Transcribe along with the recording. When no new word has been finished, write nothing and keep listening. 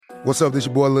What's up, this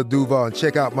your boy Lil Duval, and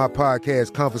check out my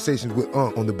podcast, Conversations with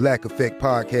Unc, on the Black Effect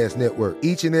Podcast Network.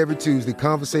 Each and every Tuesday,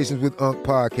 Conversations with Unc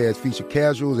podcast feature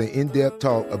casuals and in-depth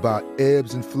talk about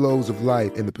ebbs and flows of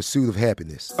life and the pursuit of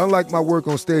happiness. Unlike my work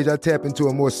on stage, I tap into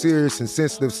a more serious and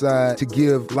sensitive side to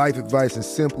give life advice and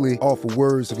simply offer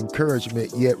words of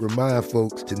encouragement, yet remind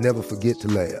folks to never forget to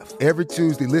laugh. Every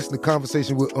Tuesday, listen to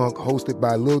Conversations with Unc, hosted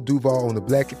by Lil Duval on the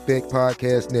Black Effect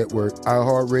Podcast Network,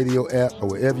 iHeartRadio app, or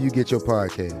wherever you get your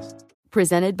podcasts.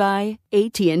 Presented by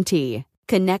AT&T.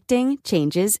 Connecting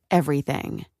changes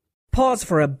everything. Pause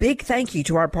for a big thank you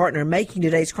to our partner making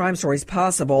today's crime stories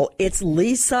possible. It's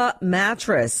Leesa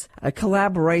Mattress, a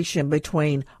collaboration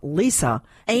between Leesa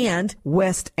and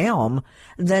West Elm.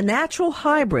 The natural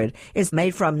hybrid is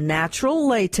made from natural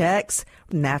latex,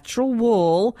 natural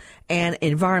wool, and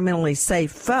environmentally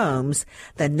safe foams.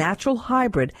 The natural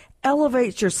hybrid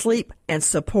elevates your sleep and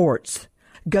supports.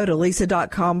 Go to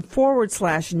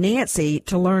Leesa.com/Nancy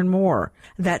to learn more.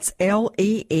 That's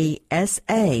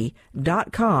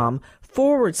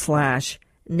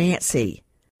LEESA.com/Nancy.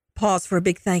 Pause for a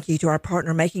big thank you to our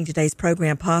partner making today's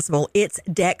program possible. It's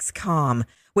Dexcom.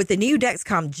 With the new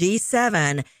Dexcom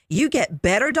G7, you get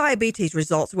better diabetes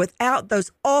results without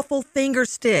those awful finger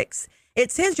sticks.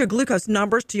 It sends your glucose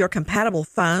numbers to your compatible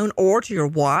phone or to your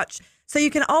watch, so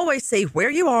you can always see where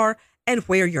you are and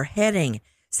where you're heading.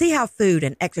 See how food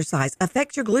and exercise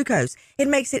affect your glucose. It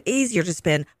makes it easier to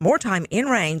spend more time in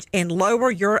range and lower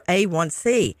your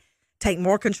A1C. Take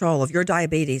more control of your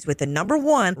diabetes with the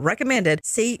 #1 recommended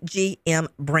CGM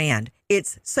brand.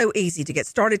 It's so easy to get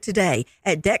started today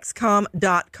at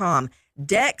Dexcom.com.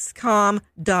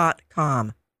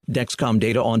 Dexcom.com. Dexcom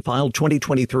data on file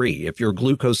 2023. If your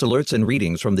glucose alerts and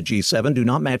readings from the G7 do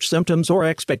not match symptoms or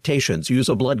expectations, use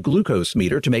a blood glucose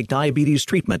meter to make diabetes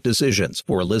treatment decisions.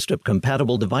 For a list of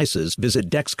compatible devices, visit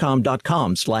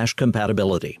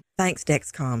Dexcom.com/compatibility. Thanks,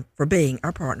 Dexcom, for being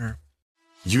our partner.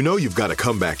 You know you've got a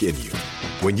comeback in you.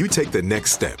 When you take the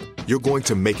next step, you're going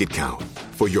to make it count.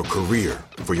 For your career,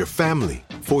 for your family,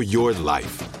 for your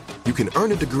life. You can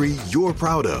earn a degree you're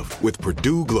proud of with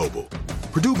Purdue Global.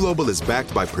 Purdue Global is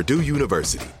backed by Purdue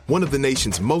University, one of the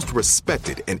nation's most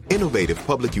respected and innovative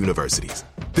public universities.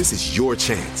 This is your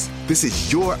chance. This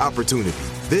is your opportunity.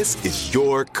 This is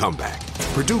your comeback.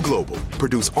 Purdue Global,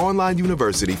 Purdue's online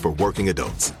university for working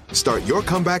adults. Start your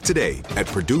comeback today at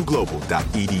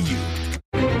purdueglobal.edu.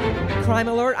 Crime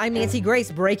Alert, I'm Nancy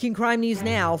Grace. Breaking crime news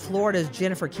now. Florida's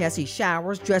Jennifer Kesse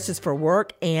showers, dresses for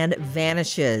work, and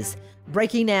vanishes.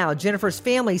 Breaking now, Jennifer's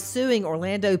family suing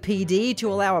Orlando PD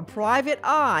to allow a private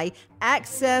eye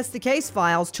access the case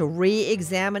files to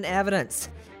re-examine evidence.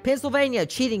 Pennsylvania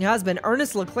cheating husband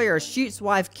Ernest LeClaire shoots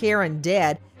wife Karen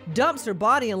dead, dumps her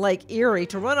body in Lake Erie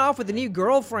to run off with a new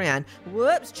girlfriend.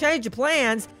 Whoops, change of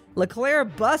plans. LeClaire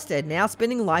busted, now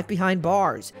spending life behind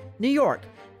bars. New York.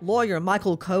 Lawyer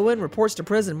Michael Cohen reports to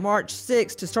prison March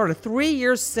 6 to start a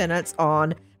 3-year sentence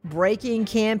on breaking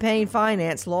campaign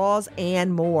finance laws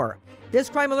and more. This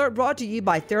Crime Alert brought to you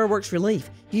by TheraWorks Relief.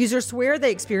 Users swear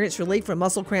they experience relief from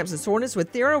muscle cramps and soreness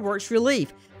with TheraWorks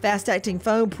Relief. Fast-acting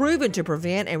foam proven to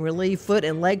prevent and relieve foot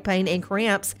and leg pain and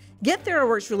cramps. Get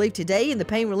TheraWorks Relief today in the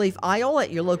pain relief aisle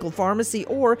at your local pharmacy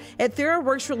or at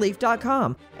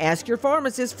TheraWorksRelief.com. Ask your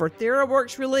pharmacist for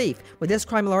TheraWorks Relief. With this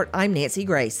Crime Alert, I'm Nancy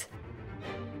Grace.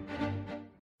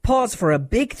 Pause for a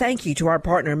big thank you to our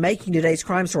partner making today's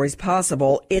crime stories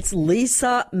possible. It's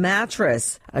Leesa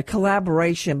Mattress, a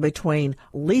collaboration between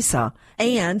Leesa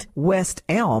and West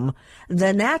Elm.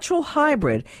 The natural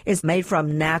hybrid is made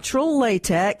from natural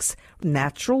latex,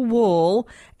 natural wool,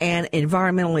 and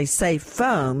environmentally safe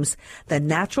foams. The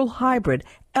natural hybrid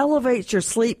elevates your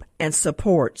sleep and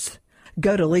supports.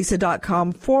 Go to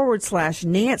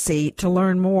Leesa.com/Nancy to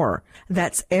learn more.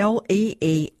 That's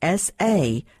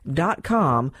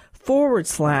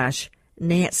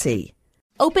LEESA.com/Nancy.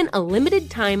 Open a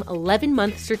limited-time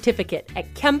 11-month certificate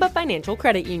at Kemba Financial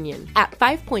Credit Union. At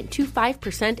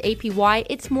 5.25% APY,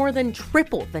 it's more than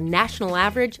triple the national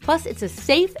average, plus it's a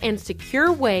safe and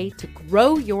secure way to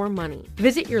grow your money.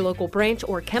 Visit your local branch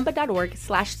or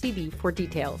kemba.org/cb for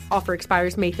details. Offer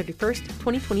expires May 31st,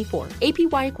 2024.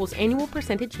 APY equals annual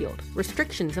percentage yield.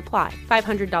 Restrictions apply.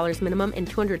 $500 minimum and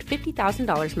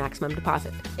 $250,000 maximum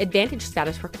deposit. Advantage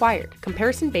status required.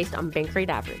 Comparison based on bank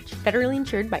rate average. Federally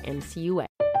insured by NCUA.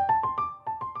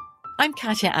 I'm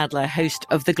Katya Adler, host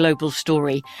of The Global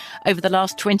Story. Over the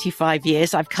last 25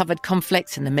 years, I've covered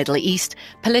conflicts in the Middle East,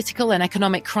 political and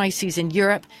economic crises in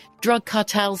Europe, drug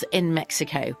cartels in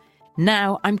Mexico.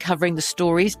 Now I'm covering the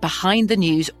stories behind the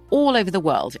news all over the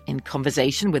world in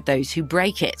conversation with those who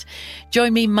break it.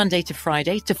 Join me Monday to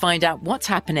Friday to find out what's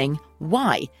happening,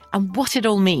 why, and what it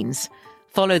all means.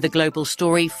 Follow The Global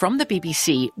Story from the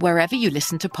BBC wherever you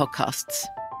listen to podcasts.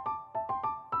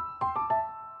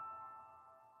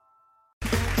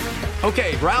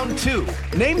 Okay, round two.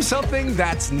 Name something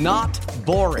that's not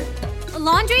boring. A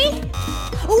laundry?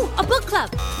 Ooh, a book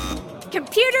club.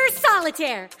 Computer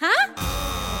solitaire, huh?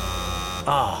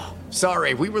 Ah,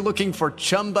 sorry, we were looking for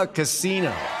Chumba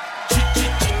Casino.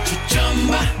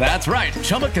 That's right,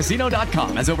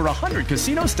 ChumbaCasino.com has over 100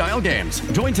 casino-style games.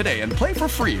 Join today and play for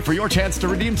free for your chance to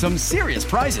redeem some serious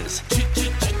prizes.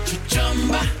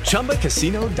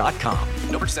 ChumbaCasino.com.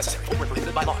 No purchase necessary. Void where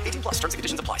prohibited by law. 18+. Terms and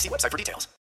conditions apply. See website for details.